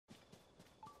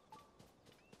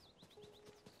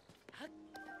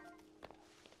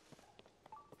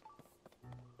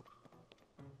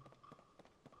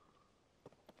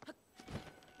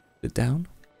It down.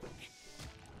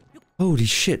 Holy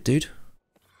shit, dude.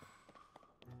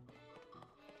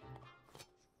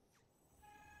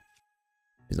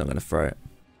 He's not gonna throw it.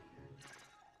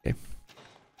 Okay.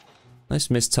 Nice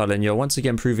miss, Tullin. You're once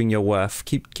again proving your worth.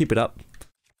 Keep it up.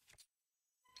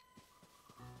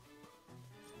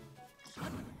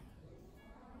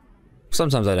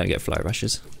 Sometimes I don't get flow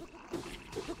rushes.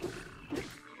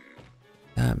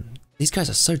 Damn. These guys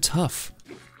are so tough.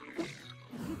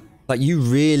 Like, you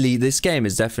really... This game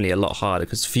is definitely a lot harder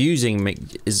because fusing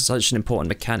is such an important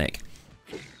mechanic.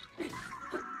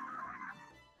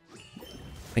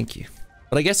 Thank you.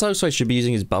 But I guess also I should be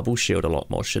using his bubble shield a lot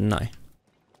more, shouldn't I?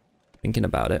 Thinking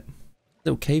about it.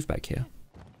 Little cave back here.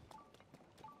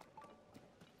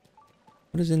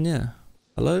 What is in there?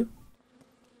 Hello?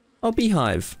 Oh,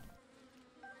 beehive.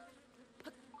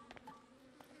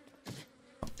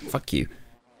 Oh, fuck you.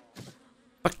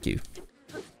 Fuck you.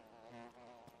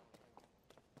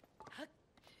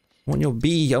 I want your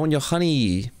bee. I want your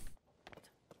honey.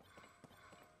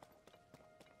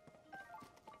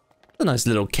 A nice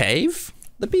little cave.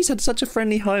 The bees had such a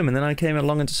friendly home and then I came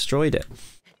along and destroyed it.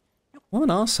 What an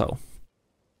arsehole.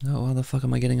 Oh, how the fuck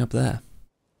am I getting up there?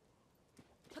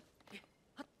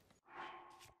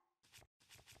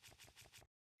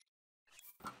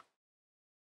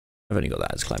 I've only got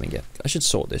that as climbing yet. I should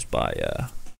sort this by,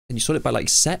 can you sort it by like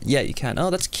set? Yeah, you can. Oh,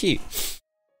 that's cute.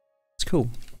 It's cool.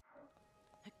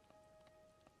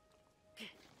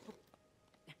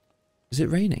 Is it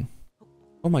raining?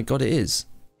 Oh my god, it is.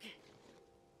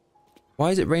 Why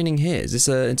is it raining here? Is this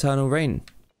an internal rain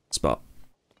spot?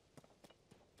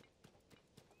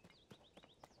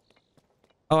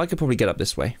 Oh, I could probably get up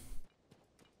this way.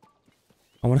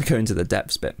 I want to go into the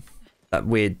depths bit. That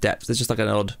weird depth. There's just like an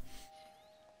odd...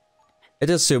 It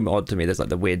does seem odd to me. There's like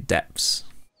the weird depths.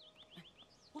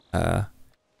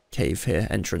 Cave here.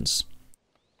 Entrance.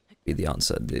 Be the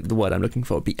answer. The word I'm looking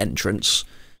for would be entrance.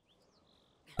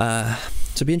 So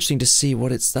it'd be interesting to see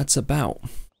what that's about.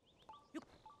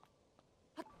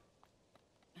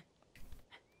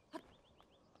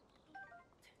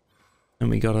 And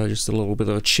we got just a little bit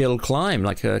of a chill climb,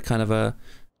 like a kind of a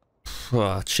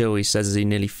chill, he says as he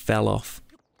nearly fell off.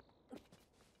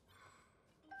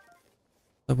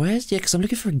 But where's, yeah, because I'm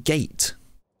looking for a gate.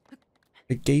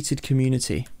 A gated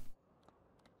community.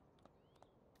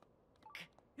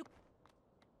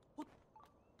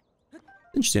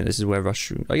 Interesting, this is where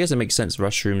rush... I guess it makes sense,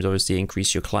 mushrooms obviously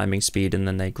increase your climbing speed and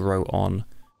then they grow on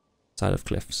side of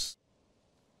cliffs.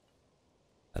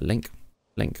 Link.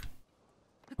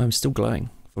 I'm still glowing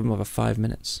for another 5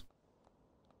 minutes.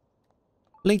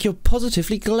 Link, you're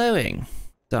positively glowing,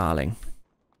 darling.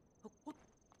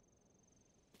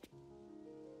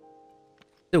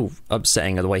 Still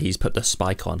upsetting the way he's put the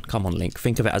spike on. Come on, Link.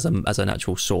 Think of it as an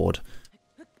actual sword.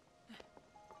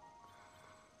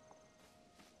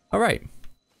 Alright.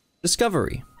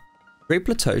 Discovery. Great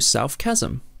Plateau South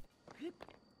Chasm.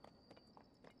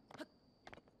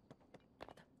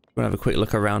 We're gonna have a quick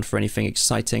look around for anything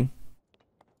exciting.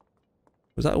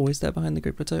 Was that always there behind the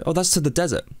Great Plateau? Oh, that's to the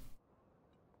desert.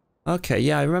 Okay,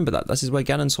 yeah, I remember that. This is where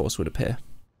Ganon's horse would appear.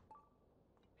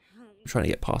 I'm trying to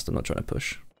get past, I'm not trying to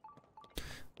push.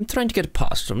 I'm trying to get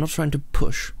past, I'm not trying to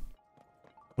push.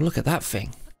 Oh, look at that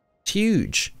thing. It's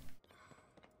huge.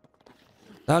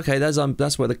 Okay,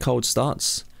 that's where the cold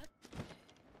starts.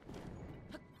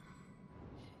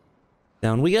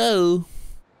 Down we go.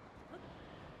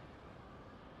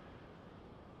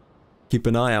 Keep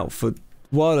an eye out for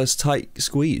wireless tight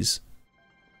squeeze.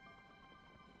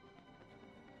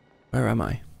 Where am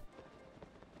I?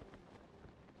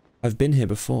 I've been here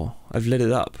before. I've lit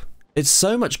it up. It's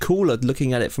so much cooler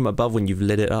looking at it from above when you've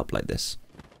lit it up like this.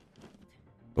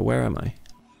 But where am I?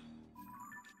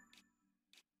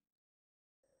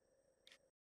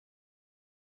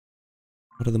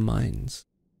 What are the mines?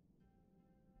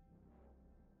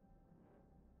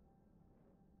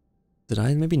 Did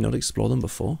I maybe not explore them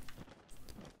before?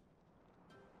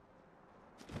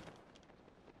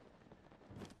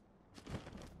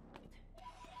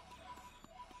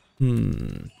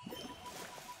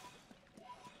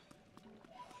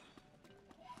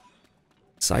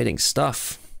 Exciting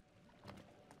stuff.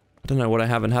 I don't know what I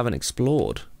haven't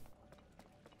explored.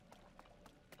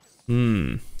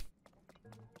 This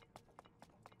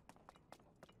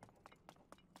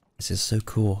is so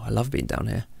cool. I love being down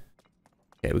here.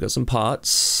 Okay, we got some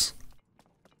parts.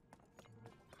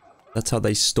 That's how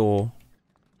they store.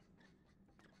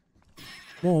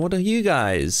 Whoa, what are you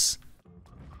guys?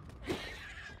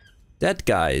 Dead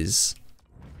guys.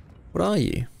 What are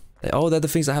you? Oh, they're the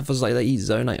things that have us like they eat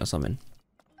zonite or something.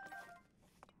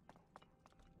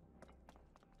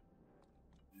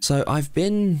 So I've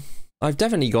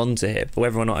definitely gone to here, but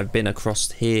whether or not I've been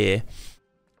across here,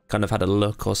 kind of had a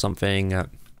look or something, I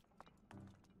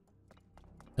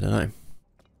don't know.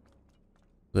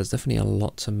 There's definitely a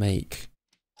lot to make.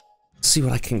 Let's see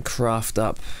what I can craft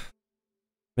up.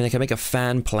 I mean, I can make a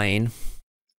fan plane.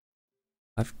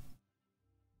 I've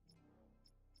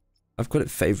got it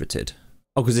favorited.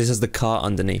 Oh, because this has the cart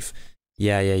underneath.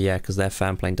 Yeah, because their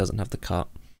fan plane doesn't have the cart.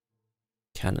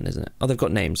 Canon, isn't it? Oh, they've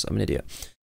got names. I'm an idiot.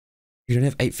 You don't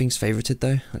have 8 things favorited,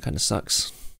 though? That kind of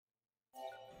sucks.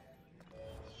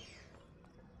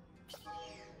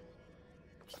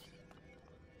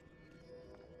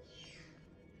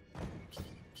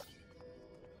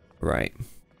 Right.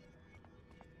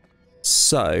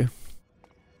 So...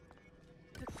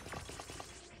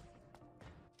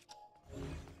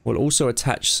 we'll also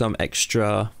attach some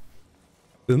extra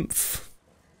oomph.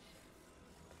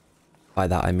 By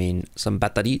that I mean some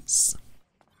batteries.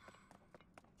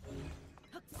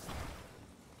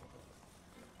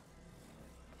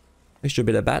 Extra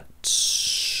bit of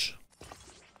bats.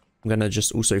 I'm gonna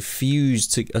just also fuse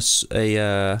to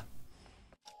a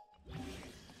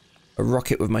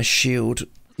rocket with my shield.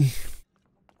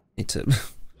 Need to...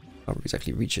 can't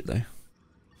exactly reach it though.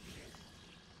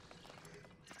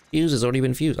 Fuse has already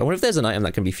been fused. I wonder if there's an item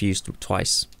that can be fused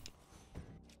twice.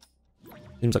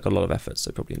 Seems like a lot of effort,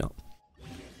 so probably not.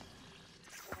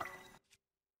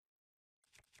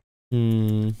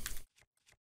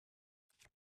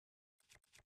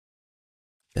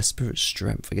 Desperate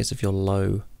strength. I guess if you're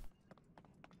low.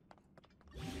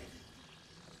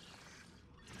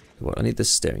 Well, I need this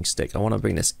steering stick. I want to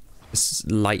bring this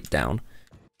light down.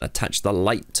 Attach the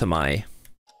light to my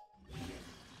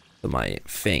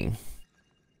thing.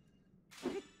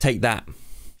 Take that.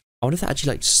 I wonder if that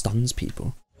actually like stuns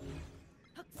people.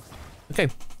 Okay.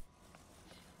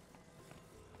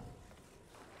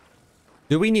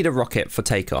 Do we need a rocket for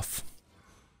takeoff?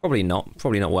 Probably not.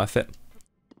 Probably not worth it.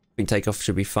 I think takeoff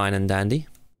should be fine and dandy.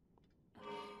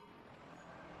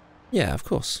 Yeah, of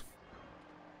course.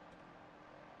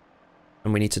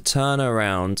 And we need to turn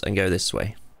around and go this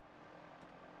way.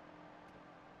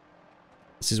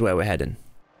 This is where we're heading.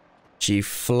 She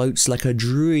floats like a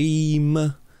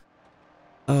dream.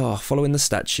 Oh, following the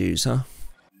statues, huh?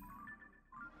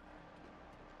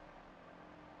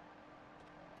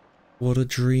 What a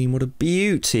dream, what a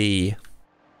beauty.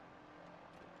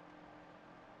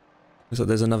 Looks like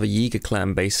there's another Yeager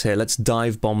clan base here. Let's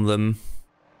dive bomb them.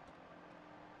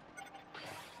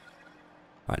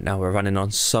 Right, now we're running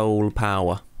on soul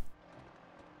power.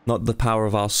 Not the power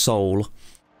of our soul,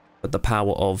 but the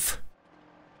power of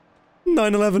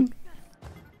 9/11.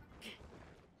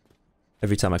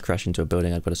 Every time I crash into a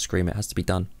building, I've got to scream, it has to be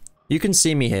done. You can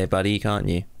see me here, buddy, can't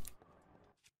you?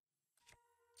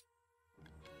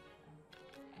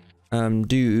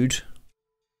 Dude.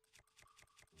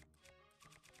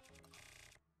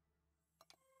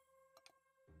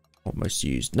 What, most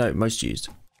used? No, most used.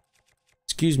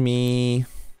 Excuse me.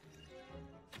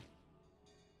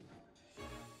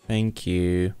 Thank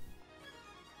you.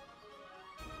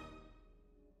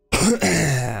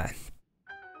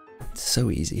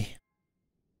 So easy.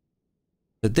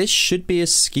 So this should be a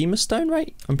schema stone,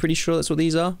 right? I'm pretty sure that's what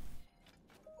these are.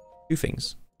 2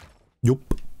 things.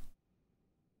 Yup.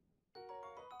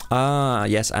 Ah,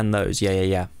 yes, and those.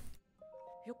 Yeah.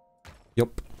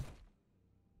 Yup.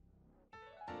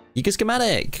 Yeager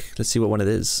schematic. Let's see what one it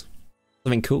is.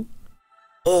 Something cool.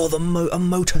 Oh, a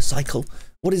motorcycle.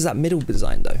 What is that middle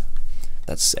design though?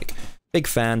 That's sick. Big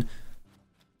fan.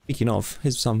 Speaking of,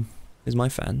 here's my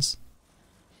fans.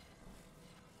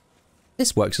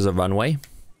 This works as a runway.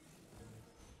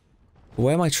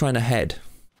 Where am I trying to head?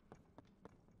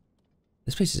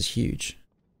 This place is huge.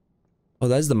 Oh,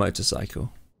 there's the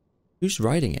motorcycle. Who's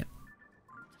riding it?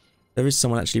 There is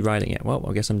someone actually riding it. Well,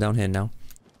 I guess I'm down here now.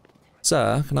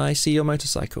 Sir, can I see your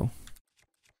motorcycle?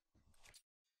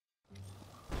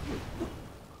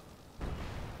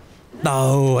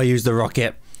 No, I used the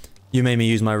rocket. You made me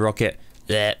use my rocket.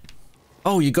 Blech.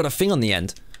 Oh, you got a thing on the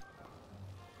end.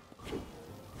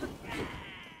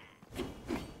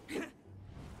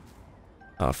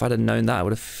 Oh, if I'd have known that, I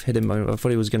would have hit him. I thought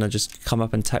he was going to just come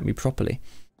up and tap me properly.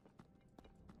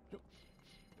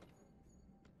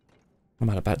 I'm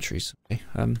out of batteries. Okay.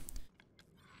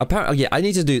 Apparently, yeah, I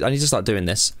need to start doing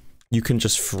this. You can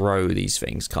just throw these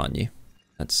things, can't you?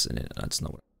 That's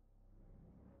not what.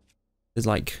 There's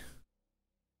like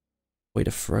a way to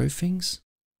throw things.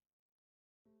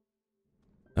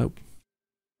 Nope.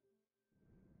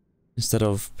 Instead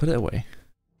of put it away.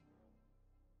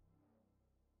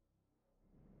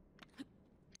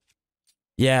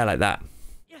 Yeah, like that.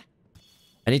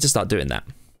 I need to start doing that,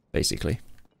 basically.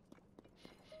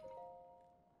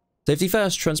 Safety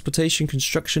first. Transportation,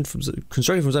 construction from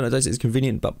zone of is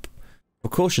convenient, but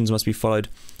precautions must be followed.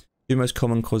 Two most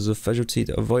common causes of casualty: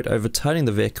 to avoid overturning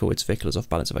the vehicle. Its vehicle is off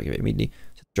balance. Evacuate immediately.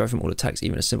 To drive from all attacks,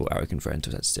 even a simple arrow can throw into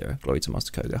that steerer. Glory to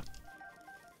Master Koga.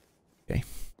 Okay.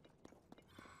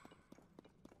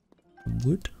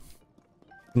 Wood.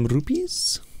 Some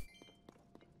rupees.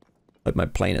 Hope my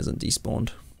plane hasn't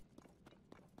despawned.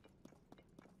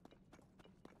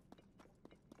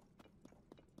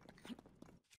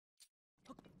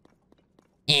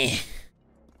 Eh.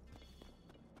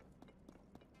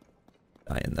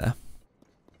 Guy in there.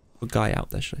 A guy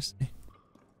out there, should I say?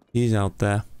 He's out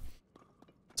there.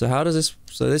 So how does this...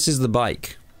 So this is the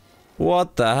bike.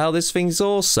 What the hell? This thing's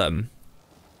awesome.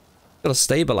 Got a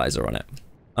stabilizer on it.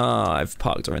 Ah, I've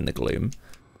parked her in the gloom.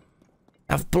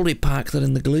 I've bloody parked her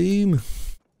in the gloom.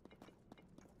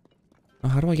 Oh,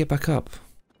 how do I get back up?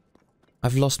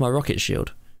 I've lost my rocket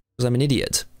shield. Because I'm an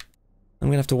idiot. I'm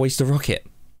gonna have to waste a rocket.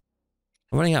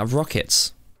 I'm running out of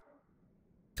rockets.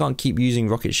 Can't keep using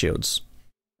rocket shields.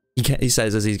 He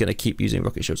says as he's gonna keep using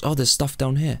rocket shields. Oh, there's stuff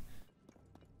down here.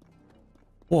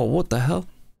 Whoa, what the hell?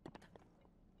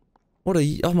 What are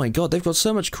you? Oh my god, they've got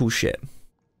so much cool shit.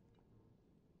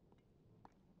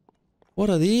 What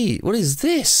are these? What is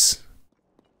this?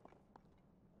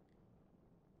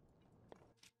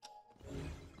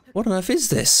 What on earth is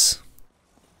this?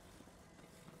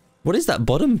 What is that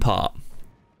bottom part?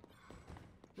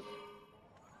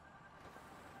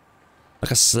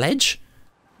 Like a sledge?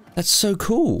 That's so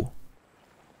cool.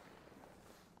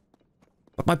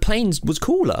 But my plane was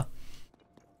cooler.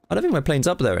 I don't think my plane's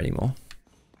up there anymore.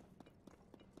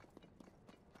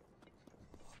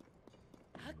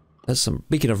 There's some...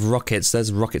 Speaking of rockets,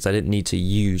 there's rockets I didn't need to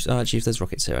use. Oh, actually, if there's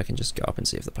rockets here, I can just go up and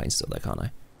see if the plane's still there, can't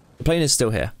I? The plane is still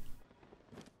here.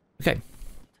 Okay.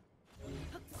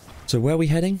 So where are we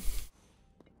heading?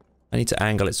 I need to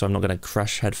angle it so I'm not going to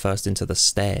crash headfirst into the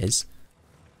stairs.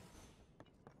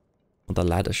 Or the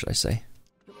ladder, should I say.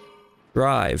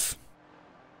 Drive.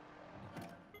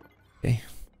 Okay.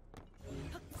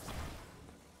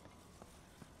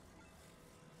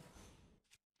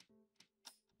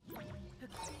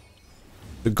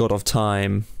 The god of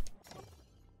time.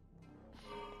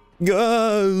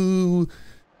 Go!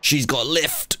 She's got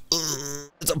lift!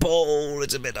 It's a pole,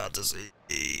 it's a bit hard to see.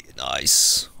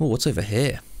 Nice. Oh, what's over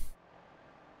here?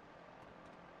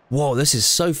 Whoa, this is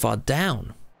so far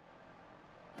down.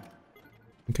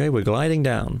 Okay, we're gliding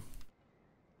down.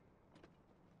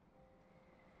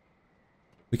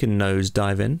 We can nose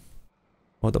dive in.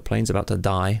 Oh, the plane's about to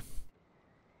die.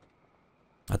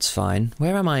 That's fine.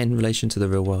 Where am I in relation to the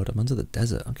real world? I'm under the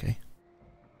desert, okay.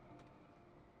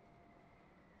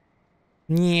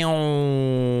 We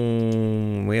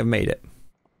have made it.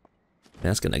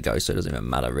 That's gonna go, so it doesn't even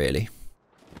matter, really.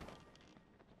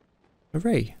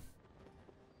 Hooray.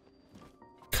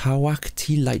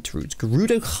 Kawakti Light Route.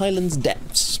 Gerudo Highlands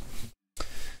Depths.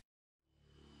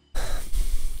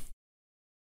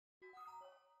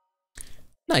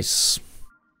 Nice.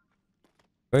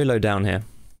 Very low down here.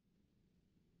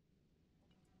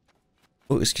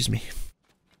 Oh, excuse me.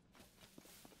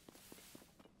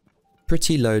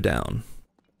 Pretty low down.